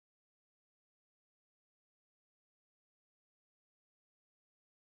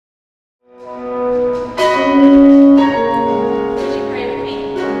And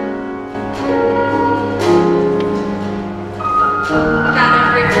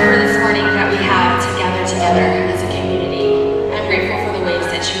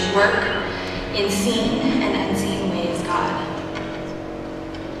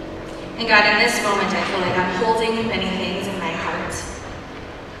God, in this moment, I feel like I'm holding many things in my heart.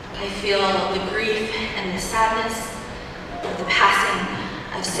 I feel the grief and the sadness of the passing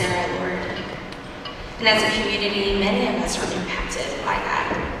of Sarah, Lord. And as a community, many of us are impacted by that.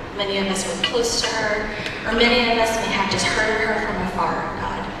 Many of us were close to her, or many of us may have just heard of her from afar,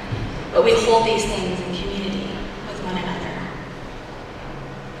 God. But we hold these things in community with one another.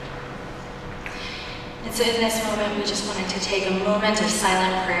 And so in this moment, we just wanted to take a moment of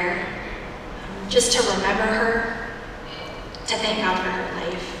silent prayer, just to remember her, to thank God for her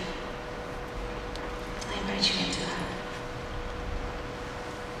life. I invite you into that.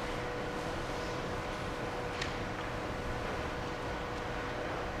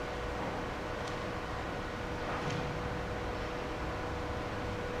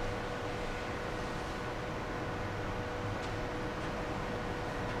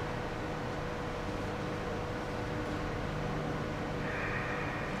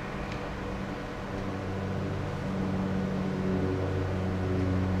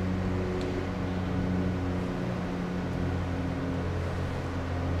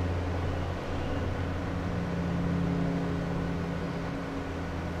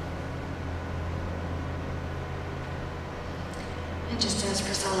 Just as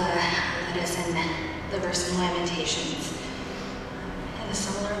Priscilla led us in the verse in Lamentations, in a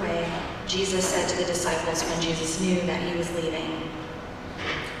similar way, Jesus said to the disciples when Jesus knew that he was leaving,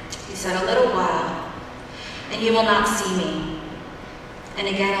 he said, "A little while, and you will not see me. And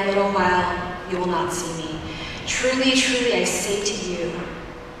again, a little while, you will not see me. Truly, truly, I say to you,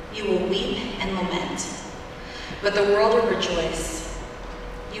 you will weep and lament, but the world will rejoice.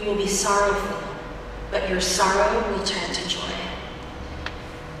 You will be sorrowful, but your sorrow will turn to joy."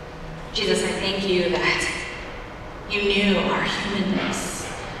 Jesus, I thank you that you knew our humanness,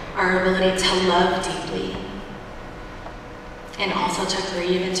 our ability to love deeply, and also to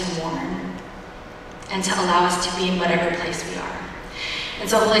grieve and to mourn, and to allow us to be in whatever place we are. And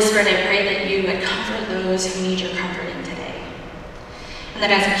so, Holy Spirit, I pray that you would comfort those who need your comforting today. And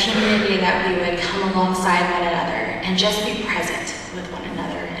that as a community that we would come alongside one another and just be present with one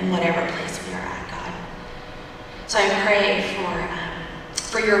another in whatever place we are at, God. So I pray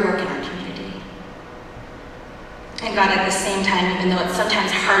for your work in our community. And God, at the same time, even though it's sometimes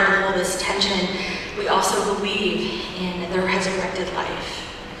hard to hold this tension, we also believe in the resurrected life.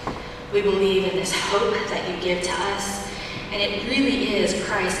 We believe in this hope that you give to us. And it really is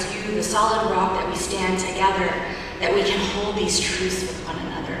Christ, you, the solid rock that we stand together, that we can hold these truths with one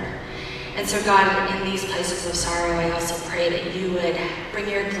another. And so God, in these places of sorrow, I also pray that you would bring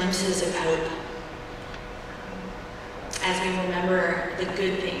your glimpses of hope as we remember the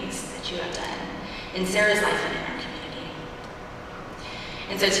good things that you have done in Sarah's life and in our community.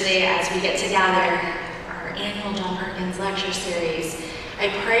 And so today, as we get to gather our annual John Perkins lecture series, I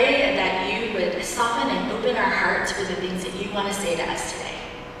pray that you would soften and open our hearts for the things that you want to say to us today.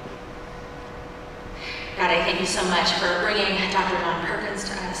 God, I thank you so much for bringing Dr. John Perkins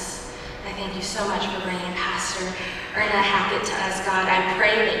to us. I thank you so much for bringing Pastor Erna Hackett to us, God. I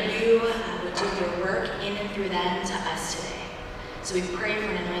pray that you would do your work in and through them to us today. So we pray for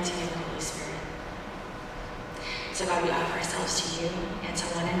an anointing of the Holy Spirit. So God, we offer ourselves to you and to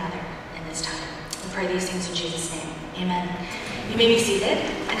one another in this time. We pray these things in Jesus' name. Amen. You may be seated,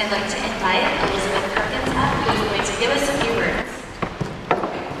 and I'd like to invite Elizabeth Perkins up, who is going to give us a few words.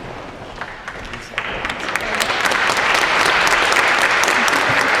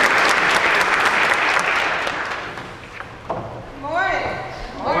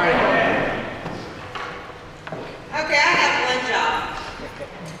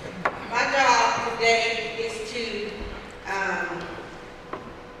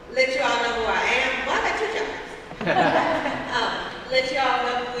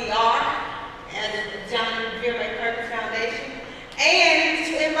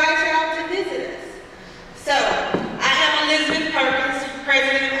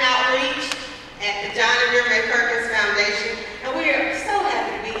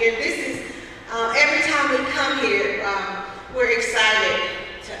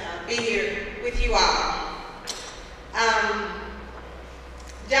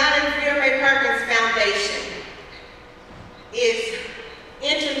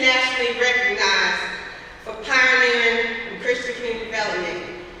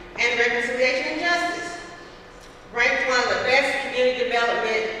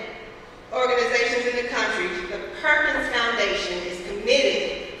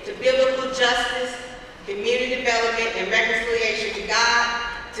 community development, and reconciliation to God,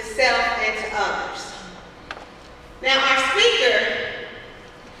 to self, and to others. Now our speaker,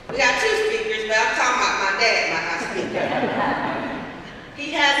 we got two speakers, but I'm talking about my dad, our speaker.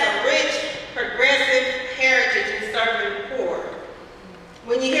 He has a rich, progressive heritage in serving the poor.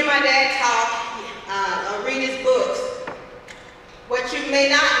 When you hear my dad talk or read his books, what you may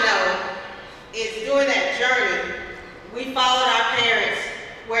not know is during that journey, we followed our parents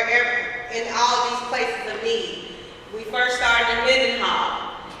wherever, in all these places of need. We first started in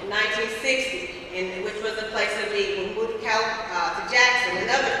Mendenhall in 1960, which was a place of need. We moved to Jackson,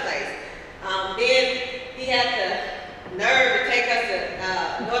 another place. Then he had the nerve to take us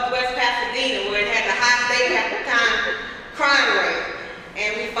to Northwest Pasadena, where it had the high state at the time crime rate.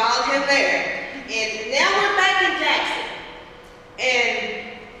 And we followed him there. And now we're back in Jackson.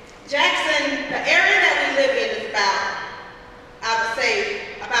 And Jackson, the area that we live in is about, I would say,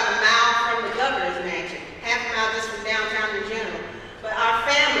 about a mile from the governor's mansion, half a mile just from downtown in general. But our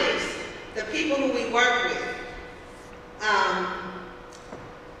families, the people who we work with,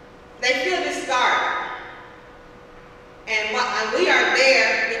 they feel discarded. And we are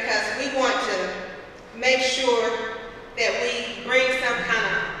there because we want to make sure that we bring some kind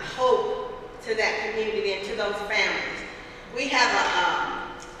of hope to that community and to those families. We have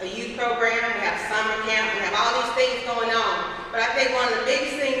a youth program, we have summer camp, we have all these things going on. But I think one of the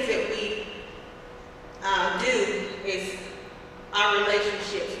biggest things that we do is our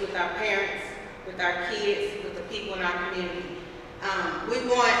relationships with our parents, with our kids, with the people in our community. We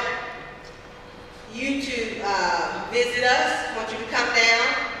want you to visit us, want you to come down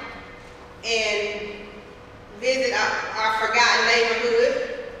and visit our forgotten neighborhood,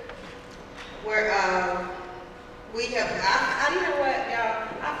 where we have, you know what, y'all,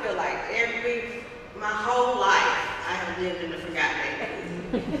 I feel like my whole life, I have lived in the forgotten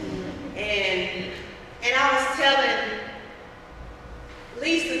neighborhood. and I was telling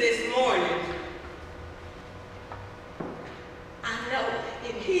Lisa this morning, I know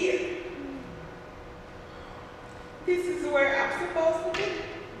in here, this is where I'm supposed to be.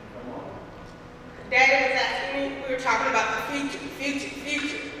 Daddy was asking me, we were talking about the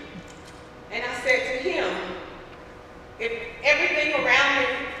future. And I said to him, if everything around me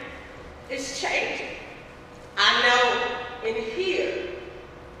is changing, I know in here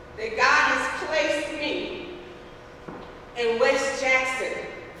that God has placed me in West Jackson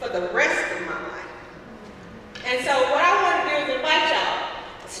for the rest of my life. And so what I want to do is invite y'all.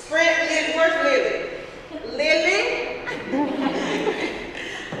 Sprint, where's Lily? Lily?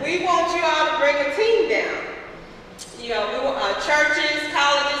 We want you all to bring a team down. You know, we want churches,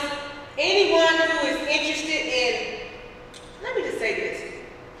 colleges, anyone who is interested in, let me just say this.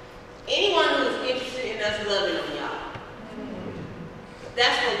 Anyone who is interested in us loving on y'all.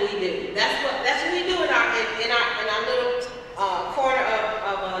 That's what we do. That's what we do in our little corner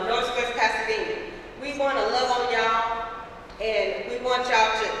of Northwest Pasadena. We want to love on y'all, and we want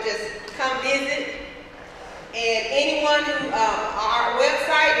y'all to just come visit. And anyone who, our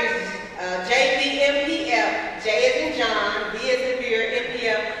website is JVMPF, J as in John, V as in Beer,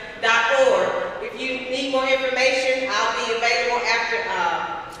 MPF.org. If you need more information, I'll be available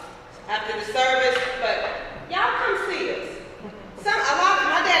after the service. But y'all come see us.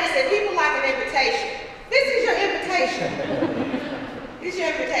 My daddy said people like an invitation. This is your invitation. This is your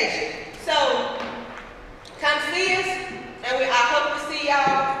invitation. So come see us, and I hope to see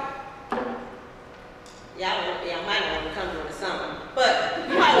y'all. Y'all might not want to come during the summer, but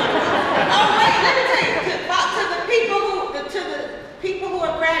you might want to come. Oh wait, let me tell you, to the people who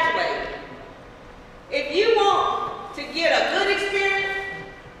are graduating. If you want to get a good experience,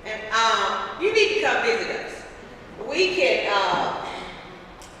 and you need to come visit us. We can,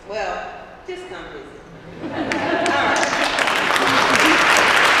 well, just come visit. All right.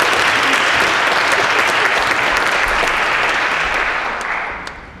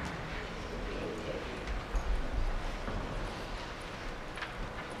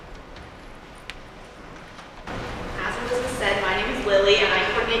 Lily, and I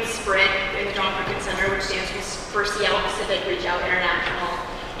coordinate Sprint in the John Perkins Center, which stands for Seattle Pacific Reach Out International.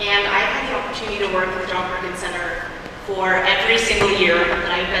 And I've had the opportunity to work with the John Perkins Center for every single year that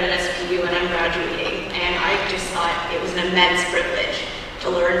I've been at SPU and I'm graduating. And I just thought it was an immense privilege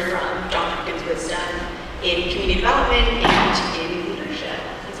to learn from John Perkins' wisdom in community development and in leadership.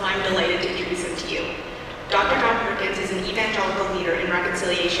 And so I'm delighted to introduce him to you. Dr. John Perkins is an evangelical leader in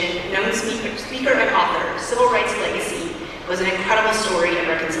reconciliation, known speaker and author, civil rights legacy, was an incredible story of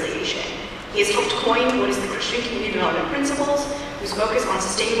reconciliation. He has helped coin what is the Christian community development principles, whose focus on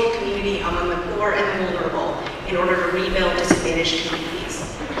sustainable community among the poor and the vulnerable in order to rebuild disadvantaged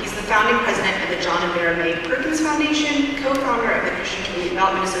communities. He's the founding president of the John and Vera Mae Perkins Foundation, co-founder of the Christian Community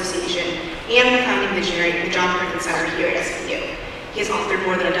Development Association, and the founding visionary of the John Perkins Center here at SVU. He has authored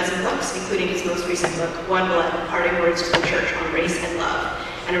more than a dozen books, including his most recent book, One Blood, Parting Words from the Church on Race and Love,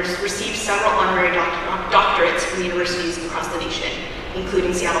 and has received several honorary doctorates from universities across the nation,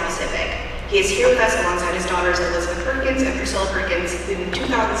 including Seattle Pacific. He is here with us alongside his daughters Elizabeth Perkins and Priscilla Perkins, who in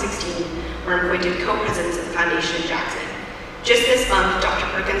 2016 were appointed co-presidents of the foundation in Jackson. Just this month, Dr.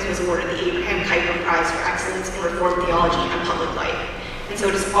 Perkins was awarded the Abraham Kuyper Prize for Excellence in Reformed Theology and Public Life. And so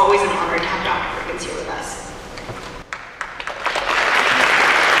it is always an honor to have Dr. Perkins here with us.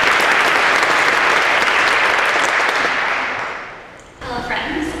 Hello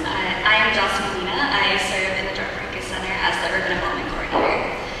friends, I am Jocelyn Molina. I serve in the John Perkins Center as the Urban Involvement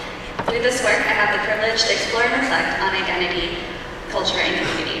Coordinator. Through this work, I have the privilege to explore and reflect on identity, culture, and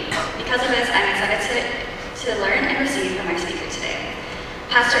community. Because of this, I'm excited to learn and receive from our speaker today.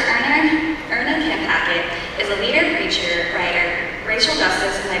 Pastor Erna Hackett is a leader, preacher, writer, racial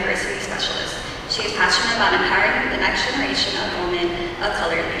justice, and diversity specialist. She is passionate about empowering the next generation of women of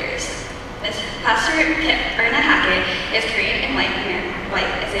color leaders. Pastor Erna Hackett is a Korean and white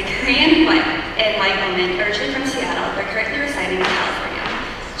woman originally from Seattle, but currently residing in California.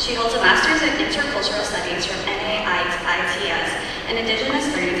 She holds a master's in intercultural studies from NAITS, an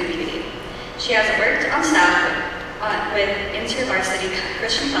Indigenous learning community. She has worked on staff with InterVarsity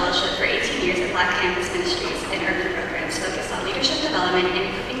Christian Fellowship for 18 years at Black Campus Ministries and urban programs focused on leadership development and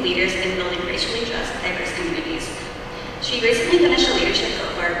equipping leaders in building racially just, diverse communities. She recently finished a leadership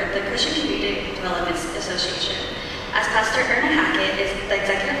cohort with the Christian Community Development Association. As Pastor Erna Hackett is the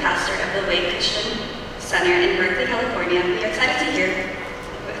executive pastor of the Way Christian Center in Berkeley, California, we are excited to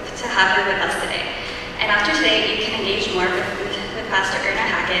have her with us today. And after today, you can engage more with Pastor Erna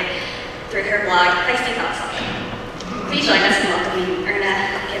Hackett through her blog, Feisty Thoughts on It. Please join us in welcoming Erna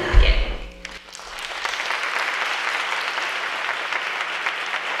Hackett.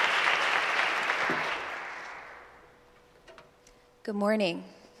 Good morning.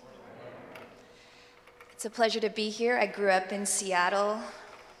 It's a pleasure to be here. I grew up in Seattle.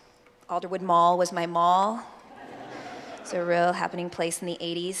 Alderwood Mall was my mall. It's a real happening place in the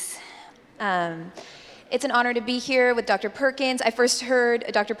 80s. It's an honor to be here with Dr. Perkins. I first heard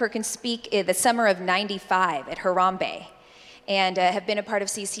Dr. Perkins speak in the summer of '95 at Harambe, and have been a part of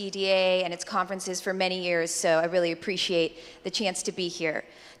CCDA and its conferences for many years, so I really appreciate the chance to be here.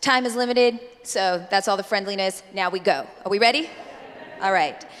 Time is limited, so that's all the friendliness. Now we go. Are we ready? All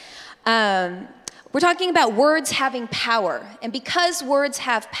right. We're talking about words having power, and because words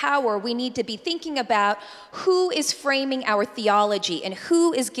have power, we need to be thinking about who is framing our theology and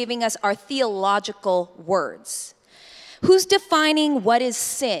who is giving us our theological words. Who's defining what is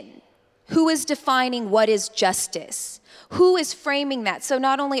sin? Who is defining what is justice? Who is framing that? So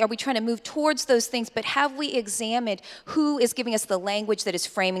not only are we trying to move towards those things, but have we examined who is giving us the language that is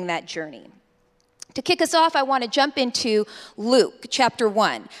framing that journey? To kick us off, I want to jump into Luke chapter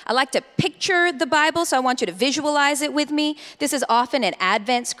 1. I like to picture the Bible, so I want you to visualize it with me. This is often an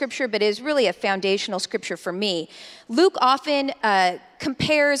Advent scripture, but it is really a foundational scripture for me. Luke often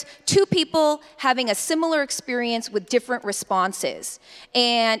compares two people having a similar experience with different responses.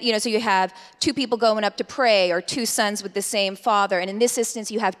 And, so you have two people going up to pray, or two sons with the same father. And in this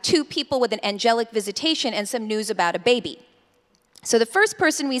instance, you have two people with an angelic visitation and some news about a baby. So the first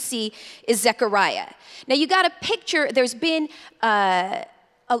person we see is Zechariah. Now you got to picture there's been a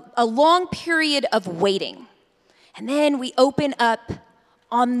long period of waiting. And then we open up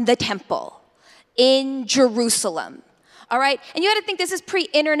on the temple in Jerusalem. All right, and you got to think this is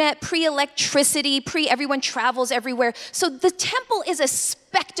pre-internet, pre-electricity, everyone travels everywhere. So the temple is a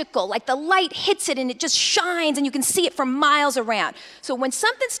spectacle, like the light hits it and it just shines and you can see it from miles around. So when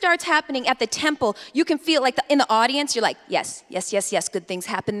something starts happening at the temple, you can feel like in the audience, you're like, yes, yes, yes, yes, good things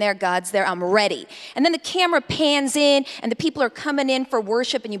happen there, God's there, I'm ready. And then the camera pans in and the people are coming in for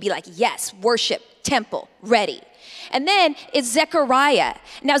worship and you'd be like, yes, worship, temple, ready. And then it's Zechariah.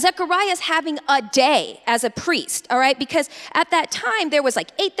 Now, Zechariah is having a day as a priest, all right? Because at that time, there was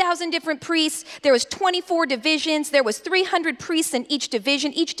like 8,000 different priests. There was 24 divisions. There was 300 priests in each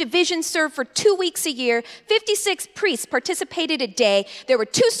division. Each division served for 2 weeks a year. 56 priests participated a day. There were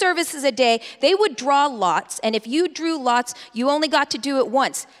 2 services a day. They would draw lots, and if you drew lots, you only got to do it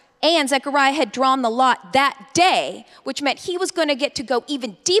once. And Zechariah had drawn the lot that day, which meant he was going to get to go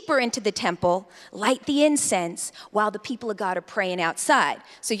even deeper into the temple, light the incense, while the people of God are praying outside.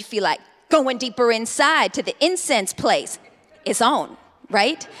 So you feel like going deeper inside to the incense place. It's on,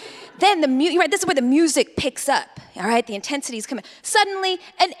 right? Then this is where the music picks up, all right? The intensity's coming. Suddenly,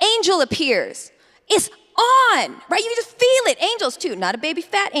 an angel appears. It's on, right? You just feel it. Angels too, not a baby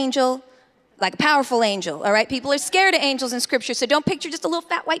fat angel, like a powerful angel, all right? People are scared of angels in scripture, so don't picture just a little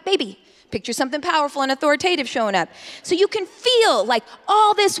fat white baby. Picture something powerful and authoritative showing up. So you can feel like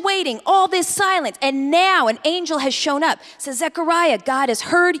all this waiting, all this silence, and now an angel has shown up. Says, Zechariah, God has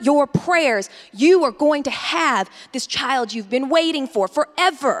heard your prayers. You are going to have this child you've been waiting for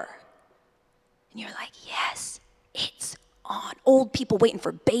forever. And you're like, yes, it's on. Old people waiting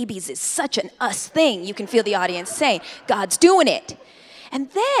for babies is such an us thing. You can feel the audience saying, God's doing it. And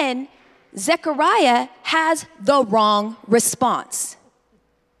then Zechariah has the wrong response.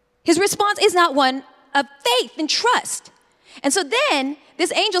 His response is not one of faith and trust. And so then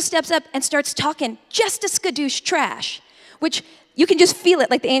this angel steps up and starts talking just a skadoosh trash, which you can just feel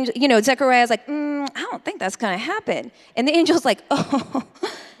it. Like the angel, Zechariah's like, I don't think that's going to happen. And the angel's like, oh,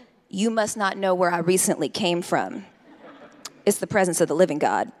 you must not know where I recently came from. It's the presence of the living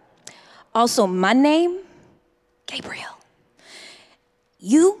God. Also, my name, Gabriel.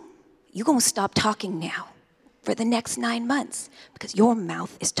 You going to stop talking now for the next 9 months because your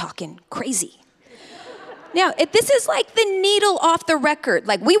mouth is talking crazy. Now, this is like the needle off the record.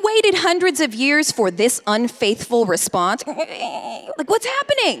 Like, we waited hundreds of years for this unfaithful response. Like, what's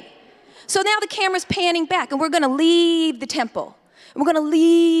happening? So now the camera's panning back, and we're going to leave the temple. And we're going to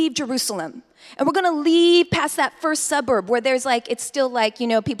leave Jerusalem. And we're going to leave past that first suburb where there's it's still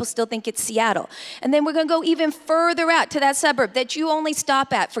people still think it's Seattle. And then we're going to go even further out to that suburb that you only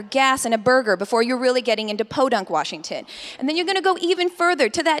stop at for gas and a burger before you're really getting into Podunk, Washington. And then you're going to go even further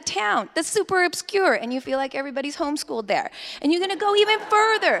to that town that's super obscure and you feel like everybody's homeschooled there. And you're going to go even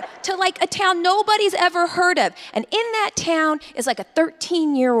further to a town nobody's ever heard of. And in that town is a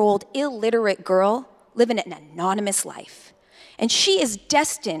 13-year-old illiterate girl living an anonymous life. And she is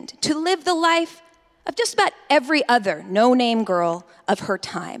destined to live the life of just about every other no-name girl of her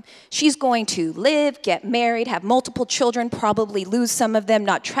time. She's going to live, get married, have multiple children, probably lose some of them,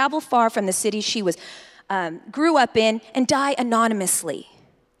 not travel far from the city she grew up in, and die anonymously.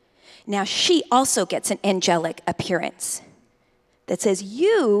 Now, she also gets an angelic appearance that says,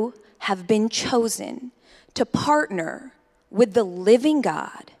 you have been chosen to partner with the living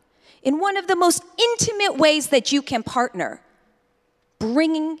God in one of the most intimate ways that you can partner,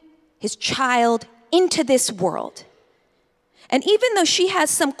 bringing his child into this world. And even though she has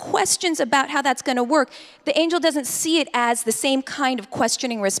some questions about how that's going to work, the angel doesn't see it as the same kind of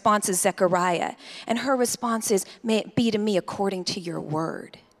questioning response as Zechariah. And her response is, may it be to me according to your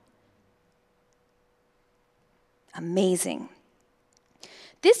word. Amazing.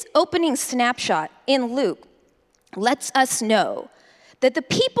 This opening snapshot in Luke lets us know that the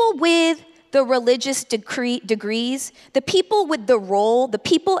people with the religious degrees, the people with the role, the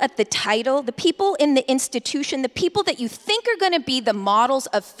people at the title, the people in the institution, the people that you think are going to be the models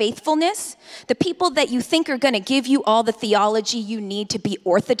of faithfulness, the people that you think are going to give you all the theology you need to be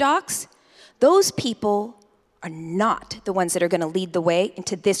orthodox, those people are not the ones that are going to lead the way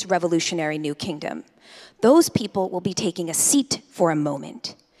into this revolutionary new kingdom. Those people will be taking a seat for a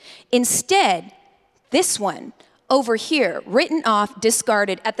moment. Instead, this one, over here, written off,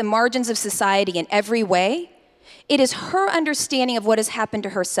 discarded, at the margins of society in every way, it is her understanding of what has happened to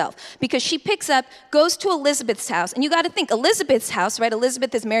herself. Because she picks up, goes to Elizabeth's house, and you got to think, Elizabeth's house, right?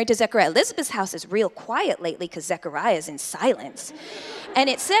 Elizabeth is married to Zechariah. Elizabeth's house is real quiet lately because Zechariah is in silence. And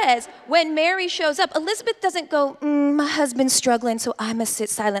it says, when Mary shows up, Elizabeth doesn't go, my husband's struggling, so I must sit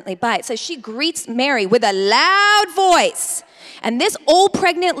silently by it. So she greets Mary with a loud voice. And this old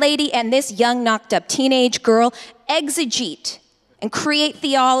pregnant lady and this young knocked up teenage girl exegete and create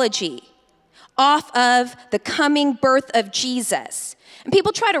theology off of the coming birth of Jesus. And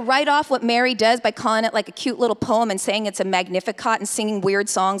people try to write off what Mary does by calling it like a cute little poem and saying it's a Magnificat and singing weird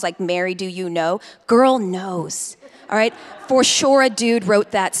songs like Mary Do You Know? Girl knows, all right? For sure a dude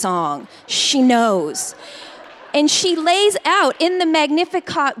wrote that song. She knows. And she lays out in the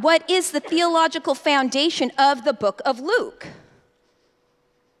Magnificat what is the theological foundation of the book of Luke.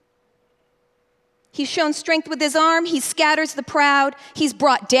 He's shown strength with his arm, he scatters the proud, he's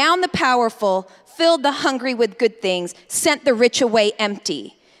brought down the powerful, filled the hungry with good things, sent the rich away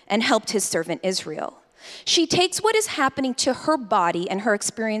empty, and helped his servant Israel. She takes what is happening to her body and her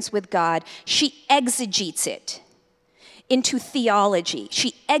experience with God, she exegetes it into theology.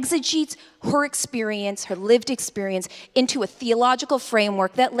 She exegetes her experience, her lived experience, into a theological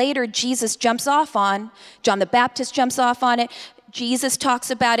framework that later Jesus jumps off on. John the Baptist jumps off on it. Jesus talks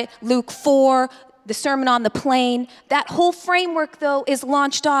about it. Luke 4, the Sermon on the Plain. That whole framework, though, is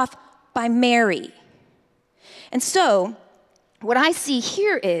launched off by Mary. And so, what I see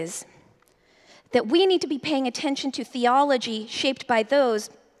here is that we need to be paying attention to theology shaped by those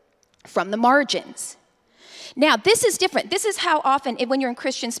from the margins. Now, this is different. This is how often, when you're in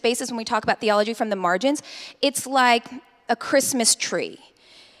Christian spaces, when we talk about theology from the margins, it's like a Christmas tree.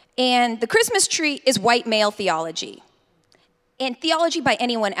 And the Christmas tree is white male theology. And theology by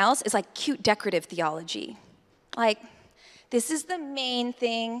anyone else is like cute decorative theology. Like, this is the main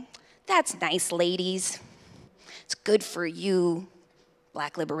thing. That's nice, ladies. It's good for you,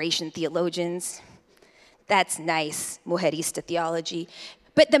 Black liberation theologians. That's nice, mujerista theology.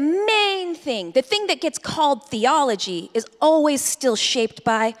 But the main thing, the thing that gets called theology, is always still shaped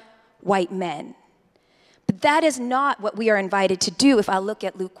by white men. But that is not what we are invited to do if I look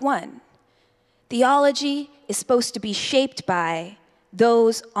at Luke 1. Theology is supposed to be shaped by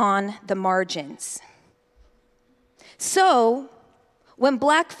those on the margins. So, when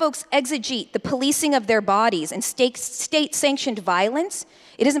Black folks exegete the policing of their bodies and state-sanctioned violence,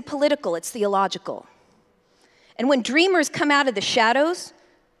 it isn't political, it's theological. And when dreamers come out of the shadows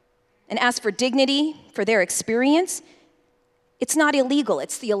and ask for dignity for their experience, it's not illegal,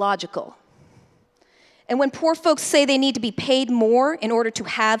 it's theological. And when poor folks say they need to be paid more in order to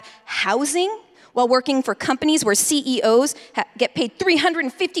have housing while working for companies where CEOs get paid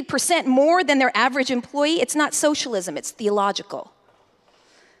 350% more than their average employee, it's not socialism, it's theological.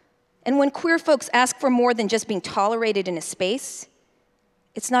 And when queer folks ask for more than just being tolerated in a space,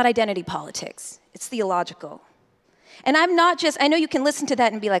 it's not identity politics, it's theological. And I know you can listen to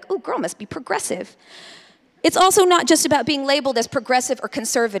that and be like, oh, girl must be progressive. It's also not just about being labeled as progressive or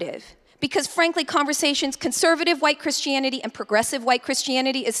conservative. Because frankly, conservative white Christianity and progressive white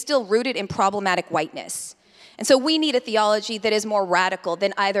Christianity is still rooted in problematic whiteness. And so we need a theology that is more radical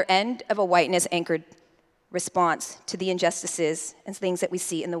than either end of a whiteness-anchored response to the injustices and things that we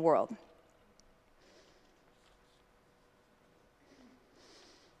see in the world.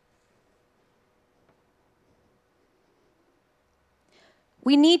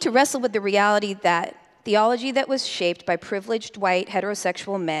 We need to wrestle with the reality that theology that was shaped by privileged white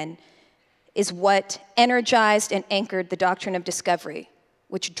heterosexual men is what energized and anchored the doctrine of discovery,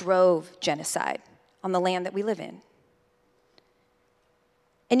 which drove genocide on the land that we live in.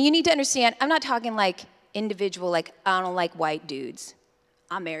 And you need to understand, I'm not talking like individual, like, I don't like white dudes.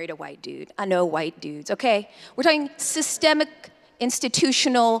 I married a white dude. I know white dudes, okay? We're talking systemic,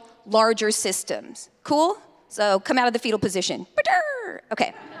 institutional, larger systems. Cool? So come out of the fetal position.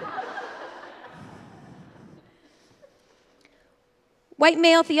 Okay. White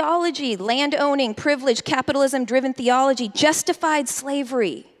male theology, land-owning, privileged, capitalism-driven theology justified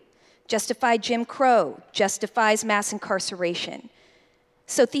slavery, justified Jim Crow, justifies mass incarceration.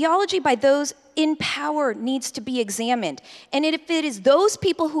 So theology by those in power needs to be examined. And if it is those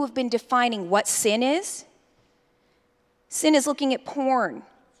people who have been defining what sin is looking at porn,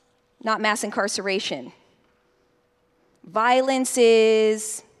 not mass incarceration. Violence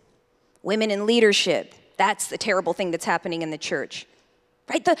is women in leadership. That's the terrible thing that's happening in the church.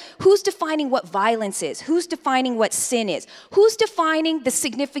 Right? Who's defining what violence is? Who's defining what sin is? Who's defining the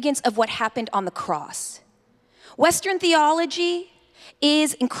significance of what happened on the cross? Western theology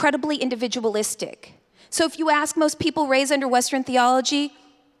is incredibly individualistic. So if you ask most people raised under Western theology,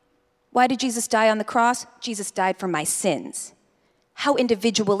 why did Jesus die on the cross? Jesus died for my sins. How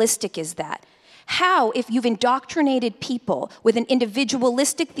individualistic is that? How, if you've indoctrinated people with an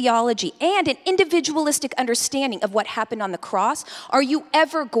individualistic theology and an individualistic understanding of what happened on the cross, are you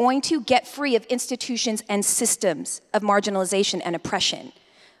ever going to get free of institutions and systems of marginalization and oppression?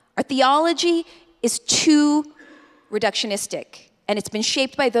 Our theology is too reductionistic, and it's been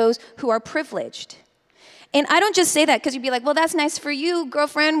shaped by those who are privileged. And I don't just say that because you'd be like, well, that's nice for you,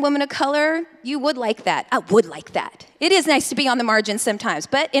 girlfriend, woman of color. You would like that. I would like that. It is nice to be on the margins sometimes,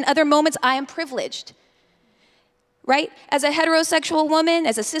 but in other moments, I am privileged, right? As a heterosexual woman,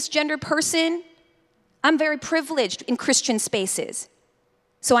 as a cisgender person, I'm very privileged in Christian spaces.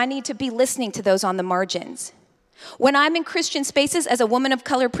 So I need to be listening to those on the margins. When I'm in Christian spaces as a woman of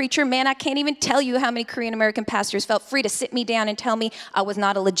color preacher, man, I can't even tell you how many Korean American pastors felt free to sit me down and tell me I was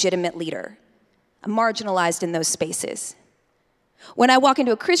not a legitimate leader. I'm marginalized in those spaces. When I walk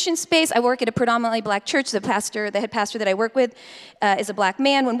into a Christian space, I work at a predominantly black church. The head pastor that I work with is a black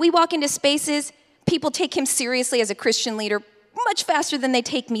man. When we walk into spaces, people take him seriously as a Christian leader much faster than they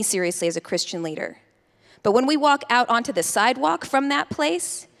take me seriously as a Christian leader. But when we walk out onto the sidewalk from that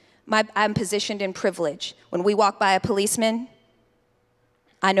place, I'm positioned in privilege. When we walk by a policeman,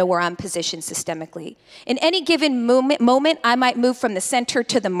 I know where I'm positioned systemically. In any given moment, I might move from the center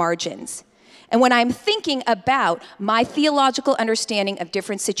to the margins. And when I'm thinking about my theological understanding of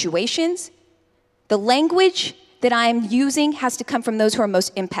different situations, the language that I'm using has to come from those who are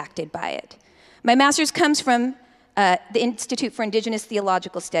most impacted by it. My master's comes from the Institute for Indigenous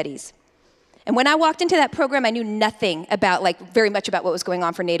Theological Studies. And when I walked into that program, I knew nothing about, very much about what was going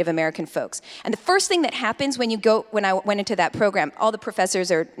on for Native American folks. And the first thing that happens when I went into that program, all the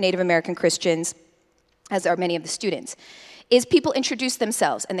professors are Native American Christians, as are many of the students, is people introduce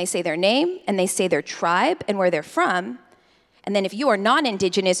themselves, and they say their name, and they say their tribe, and where they're from. And then if you are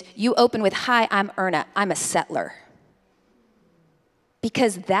non-Indigenous, you open with, "Hi, I'm Erna, I'm a settler."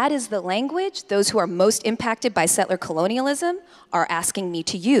 Because that is the language those who are most impacted by settler colonialism are asking me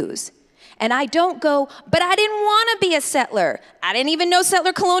to use. And I don't go, "But I didn't want to be a settler. I didn't even know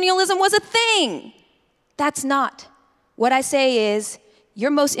settler colonialism was a thing." That's not. What I say is, you're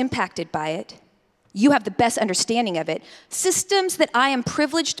most impacted by it. You have the best understanding of it. Systems that I am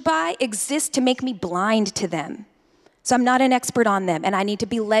privileged by exist to make me blind to them. So I'm not an expert on them, and I need to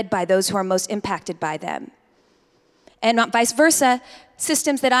be led by those who are most impacted by them. And vice versa,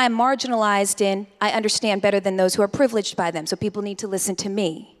 systems that I am marginalized in, I understand better than those who are privileged by them. So people need to listen to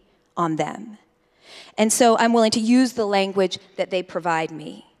me on them. And so I'm willing to use the language that they provide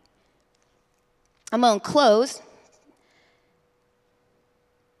me. I'm going to close.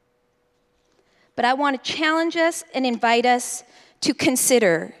 But I want to challenge us and invite us to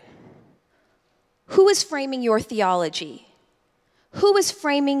consider, who is framing your theology? Who is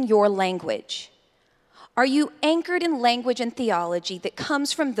framing your language? Are you anchored in language and theology that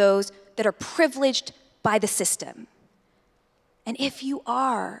comes from those that are privileged by the system? And if you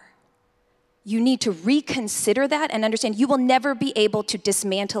are, you need to reconsider that and understand you will never be able to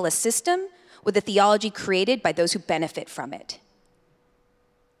dismantle a system with a theology created by those who benefit from it.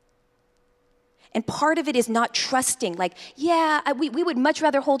 And part of it is not trusting, we would much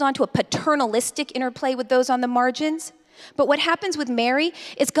rather hold on to a paternalistic interplay with those on the margins. But what happens with Mary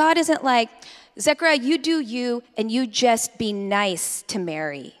is God isn't like, "Zechariah, you do you, and you just be nice to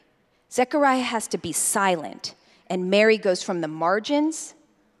Mary." Zechariah has to be silent, and Mary goes from the margins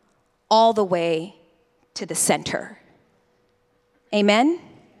all the way to the center. Amen?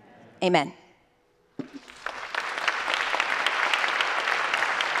 Amen.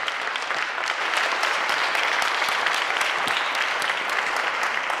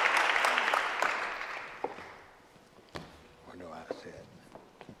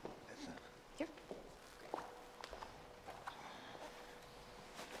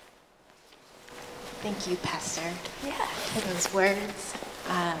 Thank you, Pastor, for those words,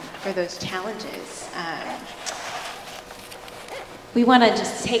 for those challenges. We want to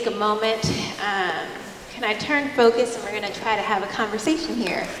just take a moment. Can I turn focus, and we're going to try to have a conversation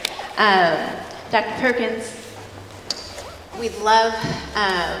here. Dr. Perkins, we'd love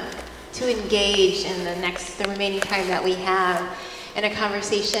to engage in the remaining time that we have in a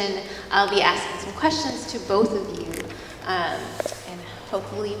conversation. I'll be asking some questions to both of you, and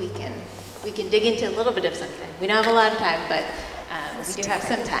hopefully we can dig into a little bit of something. We don't have a lot of time, but we do have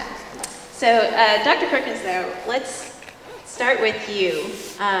some time. So, Dr. Perkins, though, let's start with you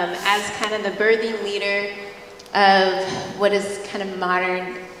as kind of the birthing leader of what is kind of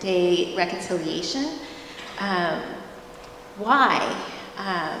modern day reconciliation. Why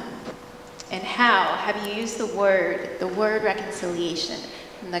and how have you used the word reconciliation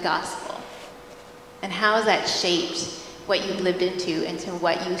in the gospel? And how has that shaped what you've lived into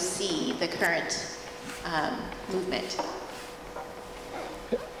what you see the current movement?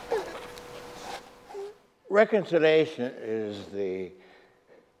 Reconciliation is the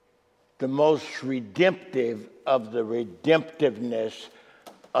most redemptive of the redemptiveness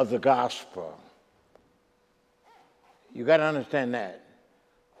of the gospel. You got to understand that.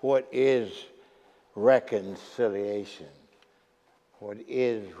 What is reconciliation? What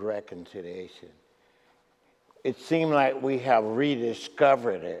is reconciliation? It seems like we have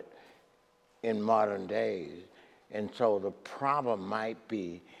rediscovered it in modern days. And so the problem might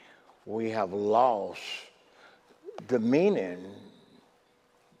be we have lost the meaning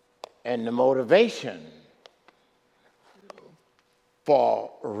and the motivation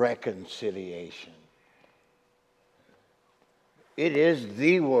for reconciliation. It is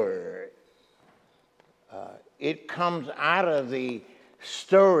the word. It comes out of the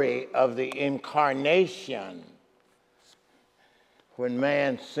story of the incarnation. When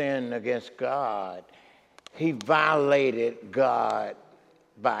man sinned against God, he violated God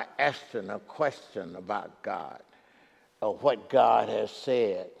by asking a question about God, or what God has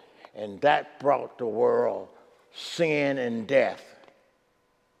said. And that brought the world sin and death.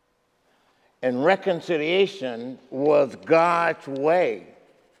 And reconciliation was God's way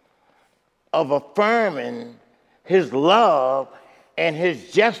of affirming his love and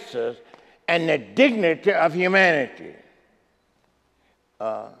his justice and the dignity of humanity.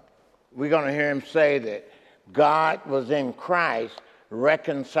 We're going to hear him say that God was in Christ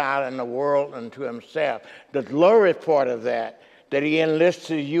reconciling the world unto himself. The glory part of that he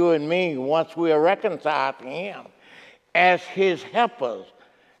enlisted you and me once we are reconciled to him as his helpers,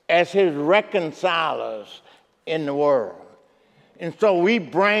 as his reconcilers in the world. And so we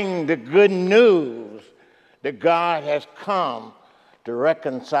bring the good news that God has come to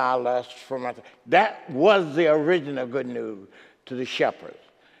reconcile us from us. That was the original good news to the shepherds.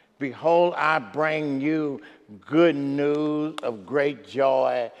 Behold, I bring you good news of great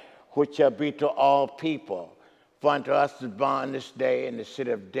joy, which shall be to all people. For unto us is born this day in the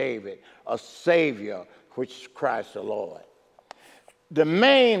city of David a Savior, which is Christ the Lord. The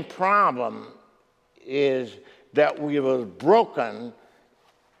main problem is that we were broken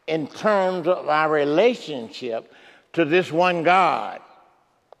in terms of our relationship to this one God.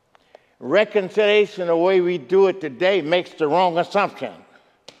 Reconciliation, the way we do it today, makes the wrong assumption.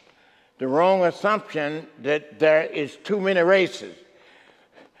 The wrong assumption that there is too many races.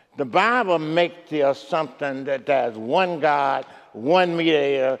 The Bible makes the assumption that there's one God, one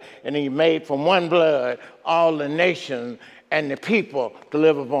mediator, and he made from one blood all the nations and the people to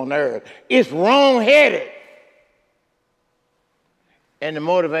live upon earth. It's wrong-headed. And the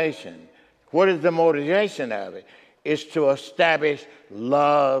motivation, what is the motivation of it? It's to establish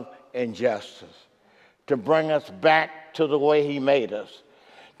love and justice, to bring us back to the way he made us,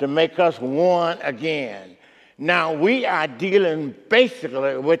 to make us one again. Now, we are dealing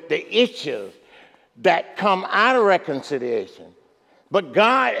basically with the issues that come out of reconciliation. But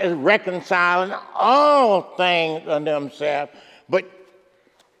God is reconciling all things unto himself, but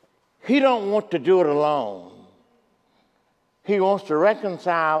he don't want to do it alone. He wants to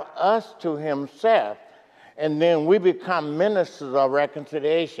reconcile us to himself, and then we become ministers of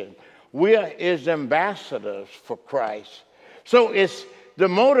reconciliation. We are his ambassadors for Christ. So the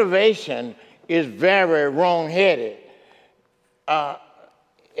motivation is very wrong-headed.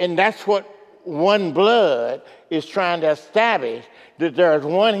 And that's what one blood is trying to establish, that there is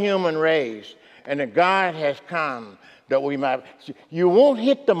one human race and that God has come that we might. You won't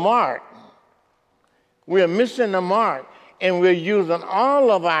hit the mark. We're missing the mark, and we're using all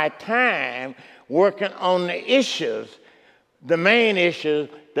of our time working on the issues, the main issues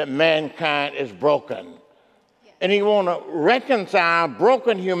that mankind is broken. And he wants to reconcile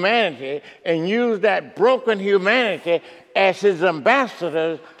broken humanity and use that broken humanity as his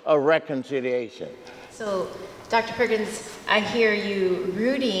ambassadors of reconciliation. So, Dr. Perkins, I hear you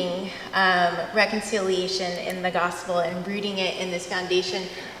rooting reconciliation in the gospel and rooting it in this foundation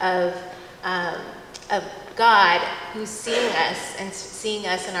of God who's seeing us and seeing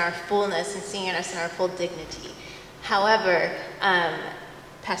us in our fullness and seeing us in our full dignity. However,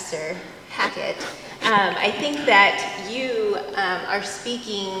 Pastor Hackett, I think that you are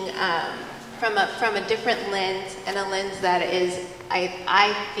speaking from a different lens, and a lens that is,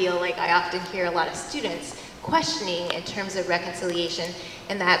 I feel like I often hear a lot of students questioning in terms of reconciliation,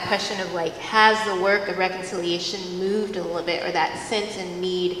 and that question of like, has the work of reconciliation moved a little bit, or that sense and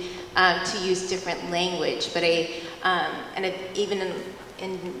need to use different language. But even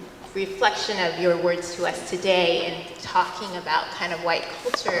in reflection of your words to us today and talking about kind of white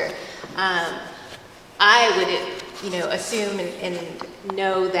culture, I would, assume and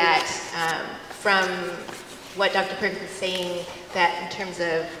know that from what Dr. Perkins is saying, that in terms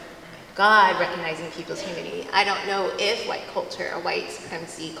of God recognizing people's humanity, I don't know if white culture or white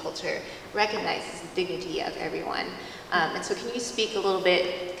supremacy culture recognizes the dignity of everyone. And so can you speak a little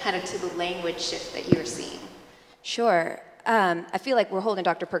bit kind of to the language shift that you're seeing? Sure. I feel like we're holding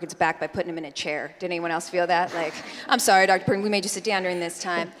Dr. Perkins back by putting him in a chair. Did anyone else feel that? Like, I'm sorry, Dr. Perkins, we made you sit down during this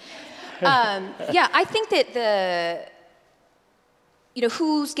time. Yeah, I think that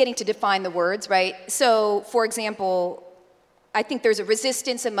who's getting to define the words, right? So, for example, I think there's a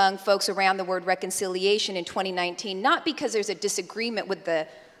resistance among folks around the word reconciliation in 2019, not because there's a disagreement with the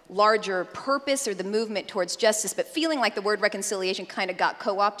larger purpose or the movement towards justice, but feeling like the word reconciliation kind of got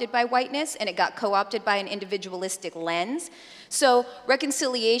co-opted by whiteness, and it got co-opted by an individualistic lens. So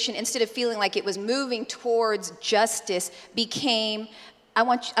reconciliation, instead of feeling like it was moving towards justice, became, I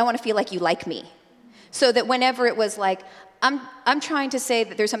want to feel like you like me. So that whenever it was like, I'm trying to say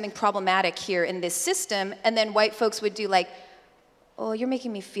that there's something problematic here in this system, and then white folks would do like, oh, you're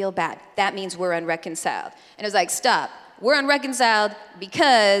making me feel bad. That means we're unreconciled. And it was like, stop. We're unreconciled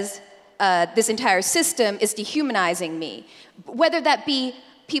because this entire system is dehumanizing me. Whether that be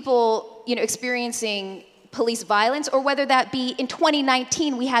people, experiencing police violence, or whether that be in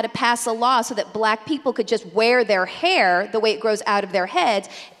 2019 we had to pass a law so that black people could just wear their hair the way it grows out of their heads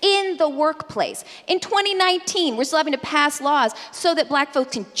in the workplace. In 2019, we're still having to pass laws so that black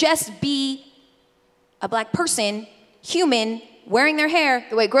folks can just be a black person, human, wearing their hair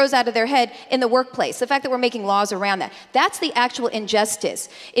the way it grows out of their head in the workplace. The fact that we're making laws around that. That's the actual injustice.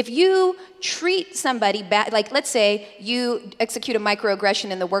 If you treat somebody bad, like let's say you execute a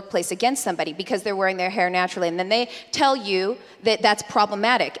microaggression in the workplace against somebody because they're wearing their hair naturally, and then they tell you that that's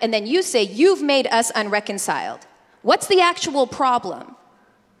problematic, and then you say, you've made us unreconciled. What's the actual problem,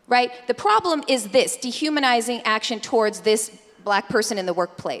 right? The problem is this, dehumanizing action towards this black person in the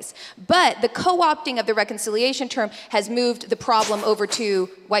workplace. But the co-opting of the reconciliation term has moved the problem over to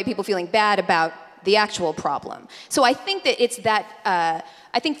white people feeling bad about the actual problem. So I think that it's that,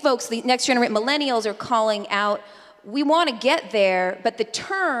 I think folks, the next generation, millennials are calling out, we want to get there, but the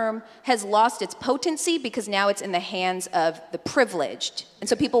term has lost its potency because now it's in the hands of the privileged. And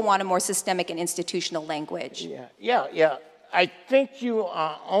so people want a more systemic and institutional language. Yeah. I think you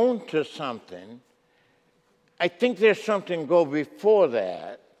are onto something. I think there's something go before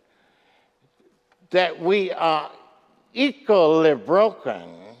that we are equally broken,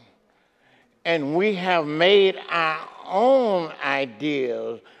 and we have made our own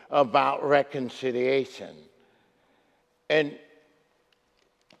ideas about reconciliation. And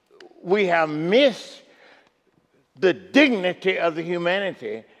we have missed the dignity of the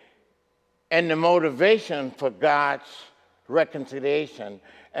humanity and the motivation for God's reconciliation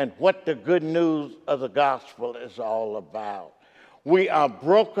and what the good news of the gospel is all about. We are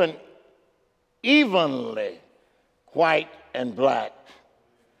broken evenly, white and black.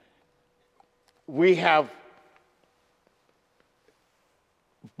 We have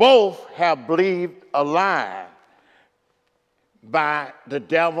both have believed a lie by the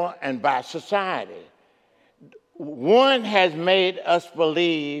devil and by society. One has made us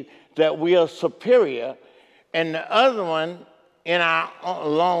believe that we are superior, and the other one, in our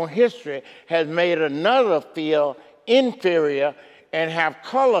long history, has made another feel inferior and have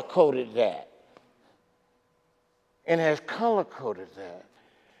color-coded that. And has color-coded that.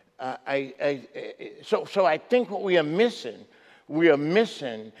 So I think what we are missing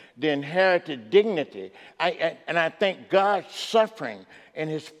the inherited dignity. And I think God's suffering and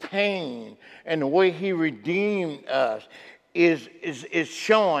his pain and the way he redeemed us is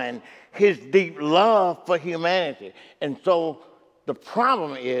showing his deep love for humanity. And so the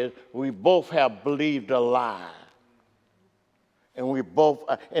problem is we both have believed a lie.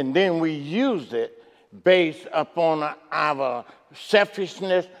 And then we use it based upon our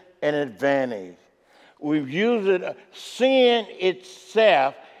selfishness and advantage. We've used it, sin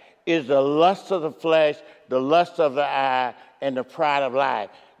itself is the lust of the flesh, the lust of the eye, and the pride of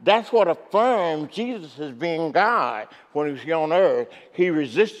life. That's what affirmed Jesus as being God when he was here on earth. He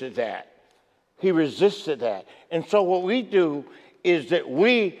resisted that. And so what we do is that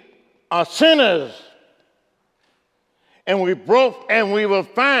we are sinners. And we will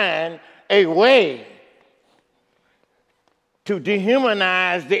find a way to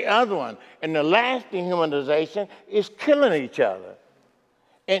dehumanize the other one. And the last dehumanization is killing each other.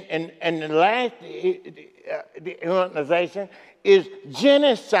 And the last dehumanization is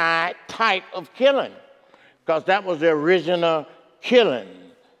genocide type of killing, because that was the original killing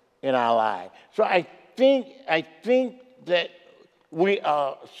in our life. So I think that we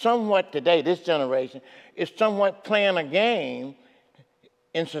are somewhat today, this generation, is somewhat playing a game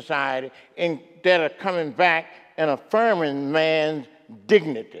in society and that are coming back and affirming man's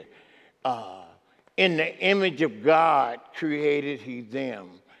dignity. In the image of God created he them.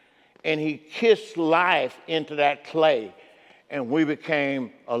 And he kissed life into that clay, and we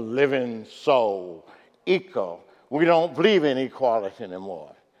became a living soul, equal. We don't believe in equality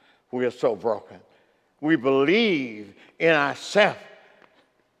anymore. We are so broken. We believe in ourselves.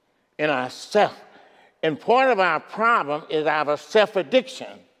 And part of our problem is our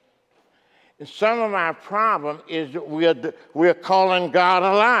self-addiction. And some of our problem is that we're calling God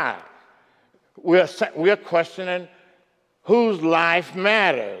a lie. We're questioning whose life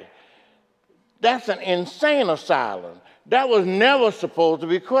matters. That's an insane asylum. That was never supposed to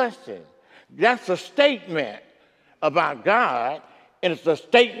be questioned. That's a statement about God, and it's a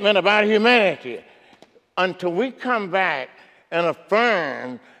statement about humanity. Until we come back and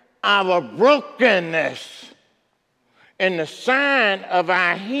affirm our brokenness, and the sign of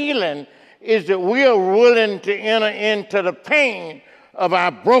our healing is that we are willing to enter into the pain of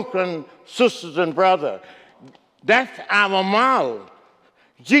our broken sisters and brothers. That's our model.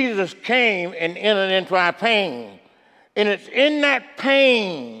 Jesus came and entered into our pain. And it's in that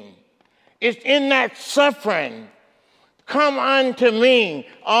pain, it's in that suffering. Come unto me,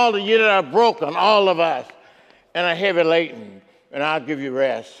 all of you that are broken, all of us, and are heavy laden, and I'll give you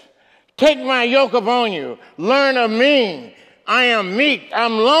rest. Take my yoke upon you. Learn of me. I am meek.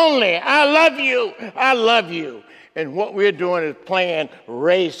 I'm lonely. I love you. And what we're doing is playing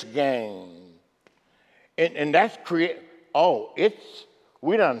race games. And that's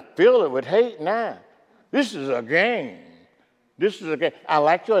we done fill it with hate now. This is a game. This is a game. I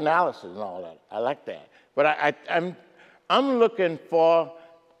like your analysis and all that. I like that. But I'm looking for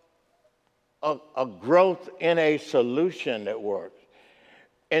a growth in a solution that works.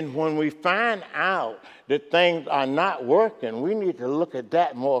 And when we find out that things are not working, we need to look at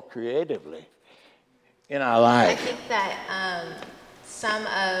that more creatively in our life. I think that some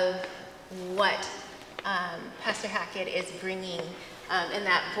of what Pastor Hackett is bringing in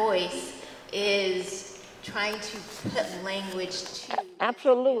that voice is trying to put language to.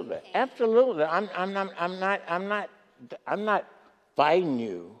 Absolutely, absolutely. I'm not fighting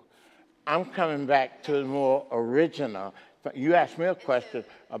you. I'm coming back to the more original. You asked me a question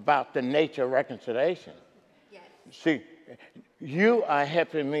about the nature of reconciliation. Yes. See, you are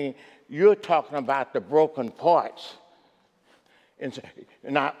helping me. You're talking about the broken parts.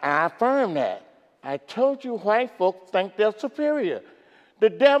 And I affirm that. I told you white folks think they're superior.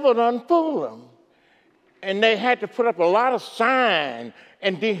 The devil done fool them. And they had to put up a lot of signs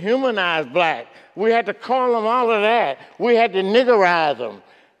and dehumanize black. We had to call them all of that. We had to niggerize them.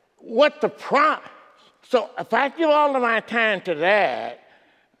 What the problem? So if I give all of my time to that,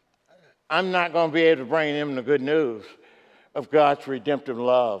 I'm not going to be able to bring them the good news of God's redemptive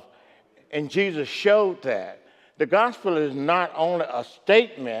love. And Jesus showed that. The gospel is not only a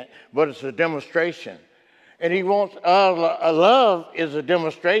statement, but it's a demonstration. And he wants love is a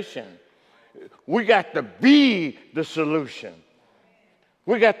demonstration. We got to be the solution.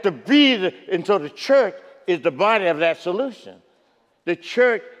 We got to be and so the church is the body of that solution. The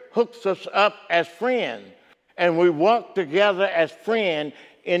church hooks us up as friends, and we walk together as friends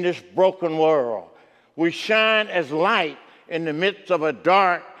in this broken world. We shine as light in the midst of a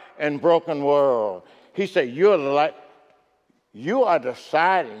dark and broken world. He said, you're the light. You are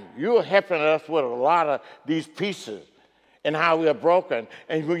deciding. You're helping us with a lot of these pieces and how we are broken.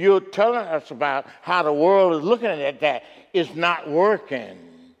 And when you're telling us about how the world is looking at that, it's not working.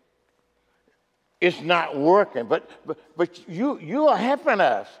 It's not working. But you are helping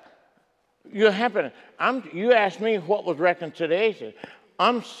us. You're helping. You asked me what was reconciliation.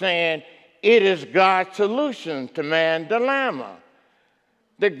 I'm saying it is God's solution to man's dilemma.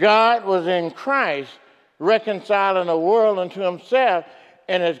 That God was in Christ reconciling the world unto himself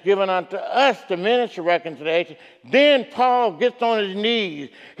and has given unto us the ministry of reconciliation. Then Paul gets on his knees.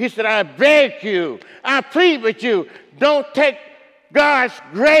 He said, I beg you, I plead with you, don't take God's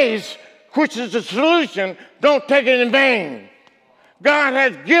grace, which is the solution, don't take it in vain. God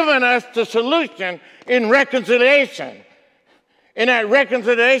has given us the solution in reconciliation. And that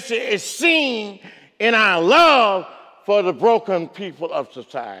reconciliation is seen in our love for the broken people of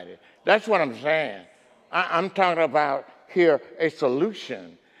society. That's what I'm saying. I'm talking about here a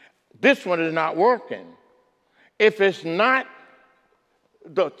solution. This one is not working. If it's not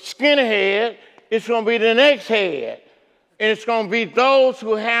the skinny head, it's going to be the next head. And it's going to be those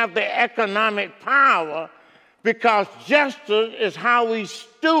who have the economic power, because justice is how we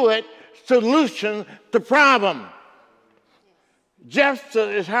steward solutions to problems.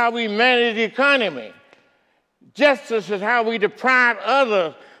 Justice is how we manage the economy. Justice is how we deprive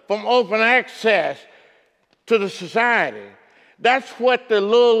others from open access to the society. That's what the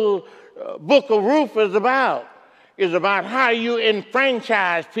little book of Ruth is about how you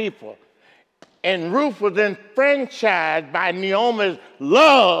enfranchise people. And Ruth was enfranchised by Naomi's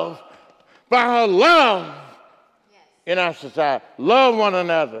love, by her love in our society. Love one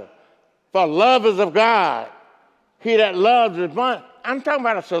another, for love is of God. He that loves is one. I'm talking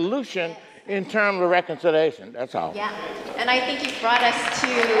about a solution in terms of reconciliation. That's all. Yeah, and I think you brought us to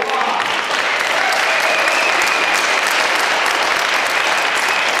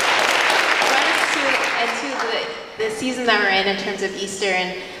the season that we're in terms of Easter.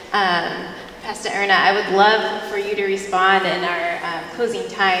 And Pastor Erna, I would love for you to respond in our closing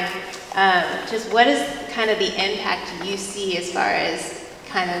time. Just what is kind of the impact you see as far as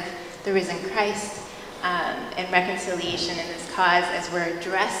kind of the risen Christ and reconciliation in this cause as we're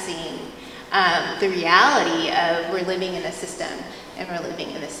addressing the reality of we're living in a system, and we're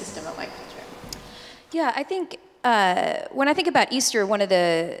living in a system of white culture? Yeah, I think when I think about Easter, one of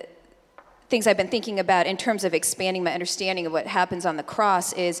the things I've been thinking about in terms of expanding my understanding of what happens on the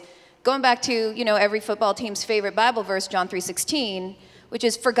cross is going back to, every football team's favorite Bible verse, John 3:16, which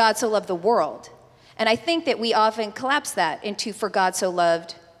is, for God so loved the world. And I think that we often collapse that into, for God so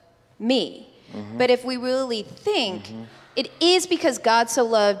loved me. Mm-hmm. But if we really think, it is because God so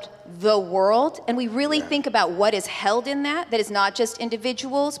loved the world, and we really think about what is held in that is not just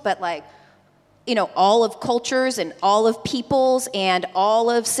individuals, but like all of cultures and all of peoples and all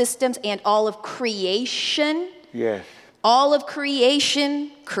of systems and all of creation. Yes. All of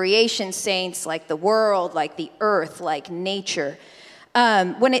creation saints, like the world, like the earth, like nature.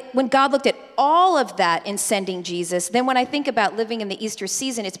 When God looked at all of that in sending Jesus, then when I think about living in the Easter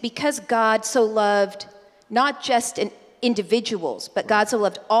season, it's because God so loved not just individuals, but God so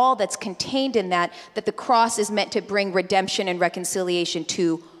loved all that's contained in that the cross is meant to bring redemption and reconciliation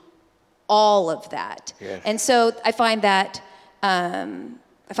to all of that. Yes. And so I find that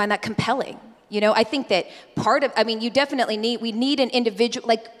compelling. I think that we need an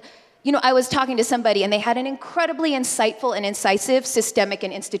individual, I was talking to somebody and they had an incredibly insightful and incisive systemic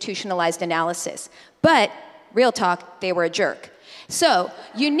and institutionalized analysis. But, real talk, they were a jerk. So,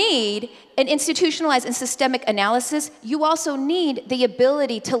 you need an institutionalized and systemic analysis. You also need the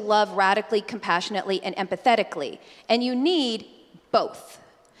ability to love radically, compassionately, and empathetically. And you need both.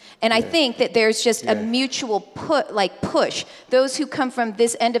 And I think that there's just a mutual push. Those who come from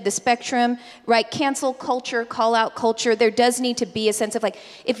this end of the spectrum, right? Cancel culture, call out culture. There does need to be a sense of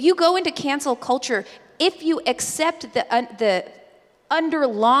if you go into cancel culture, if you accept the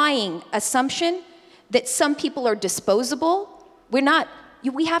underlying assumption that some people are disposable, we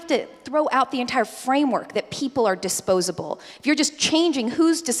have to throw out the entire framework that people are disposable. If you're just changing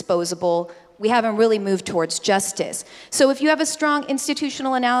who's disposable, we haven't really moved towards justice. So if you have a strong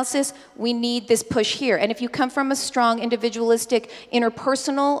institutional analysis, we need this push here. And if you come from a strong individualistic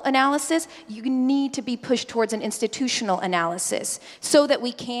interpersonal analysis, you need to be pushed towards an institutional analysis so that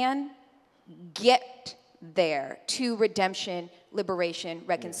we can get there to redemption, liberation,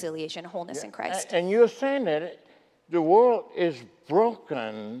 reconciliation, wholeness in Christ. And you're saying that the world is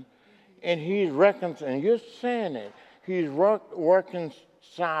broken and he's reconciling. You're saying it. He's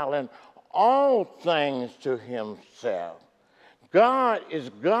reconciling all things to himself. God is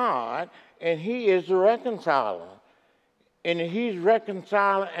God, and he is the reconciler. And he's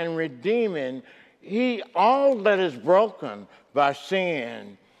reconciling and redeeming all that is broken by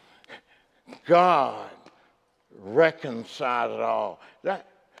sin. God reconciled it all.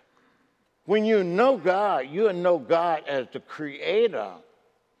 When you know God, you know God as the creator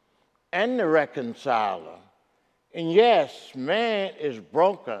and the reconciler. And yes, man is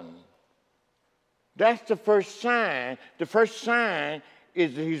broken. That's the first sign. The first sign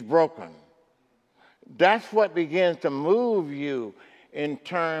is that he's broken. That's what begins to move you in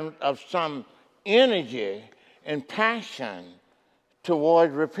terms of some energy and passion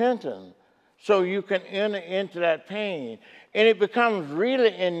toward repentance. So you can enter into that pain. And it becomes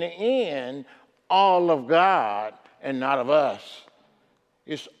really, in the end, all of God and not of us.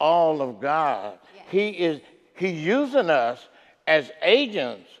 It's all of God. Yeah. He's using us as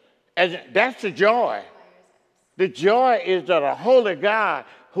agents. That's the joy. The joy is that a holy God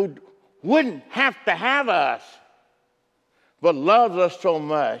who wouldn't have to have us, but loves us so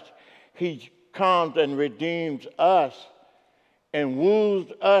much, he comes and redeems us and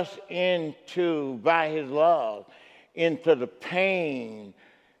woos us by his love, into the pain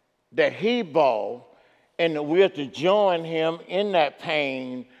that he bore, and that we're to join him in that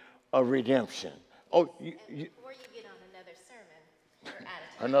pain of redemption. Before you get on another sermon, we're out of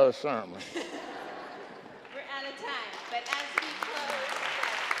time. Another sermon. We're out of time, but as we close,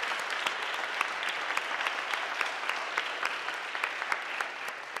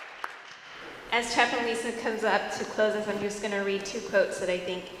 as Chaplain Lisa comes up to close us, I'm just going to read 2 quotes that I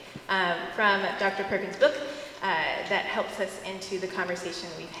think from Dr. Perkins' book that helps us into the conversation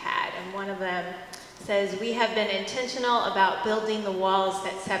we've had. And one of them says, "We have been intentional about building the walls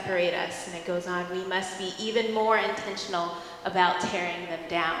that separate us." And it goes on, "We must be even more intentional about tearing them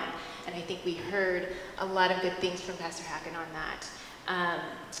down." And I think we heard a lot of good things from Pastor Hackett on that.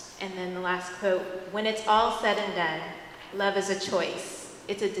 And then the last quote, "When it's all said and done, love is a choice.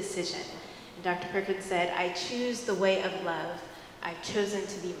 It's a decision." And Dr. Perkins said, "I choose the way of love. I've chosen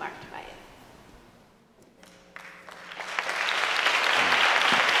to be marked by it."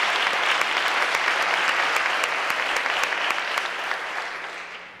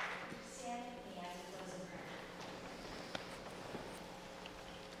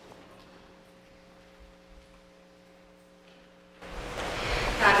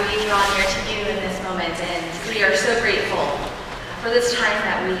 God, we draw near to you in this moment, and we are so grateful for this time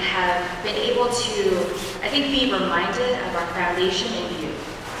that we have been able to, I think, be reminded of our foundation in you.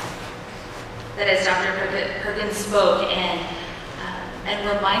 That as Dr. Perkins spoke and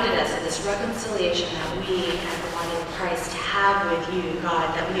reminded us of this reconciliation that we, as the body of Christ, have with you,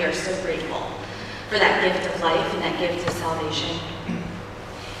 God, that we are so grateful for that gift of life and that gift of salvation.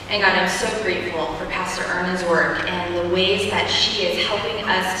 And God, I'm so grateful for Pastor Erna's work and the ways that she is helping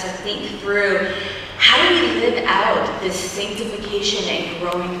us to think through how do we live out this sanctification and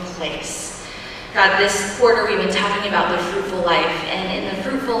growing place. God, this quarter we've been talking about the fruitful life, and in the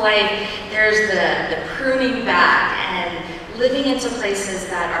fruitful life, there's the pruning back and living into places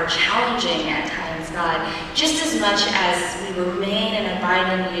that are challenging at times, God, just as much as we remain and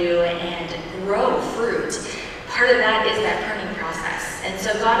abide in you and grow fruit. Part of that is that pruning process. And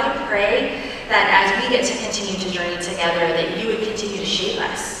so God, I pray that as we get to continue to journey together, that you would continue to shape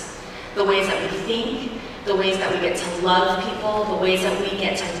us. The ways that we think, the ways that we get to love people, the ways that we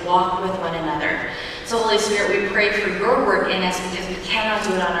get to walk with one another. So Holy Spirit, we pray for your work in us because we cannot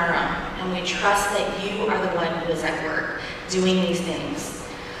do it on our own. And we trust that you are the one who is at work doing these things.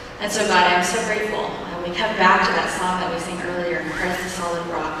 And so God, I'm so grateful. And we come back to that song that we sang earlier, Christ the solid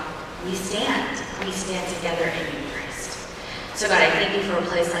rock. We stand together in you, Christ. So God, I thank you for a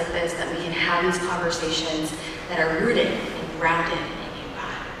place like this that we can have these conversations that are rooted and grounded in you,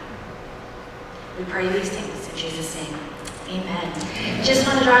 God. We pray these things in Jesus' name. Amen. Just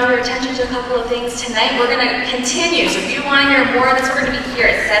want to draw your attention to a couple of things tonight. We're going to continue. So if you want to hear more of this, we're going to be here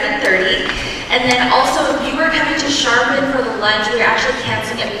at 7:30. And then also, if you are coming to Sharpen for the lunch, we're actually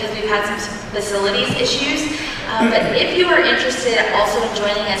canceling it because we've had some facilities issues. But if you are interested also in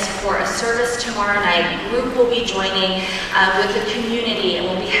joining us for a service tomorrow night, group will be joining with the community, and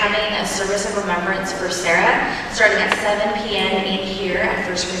we'll be having a service of remembrance for Sarah starting at 7 p.m. in here at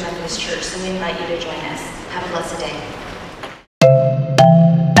First Free Methodist Church. So we invite you to join us. Have a blessed day.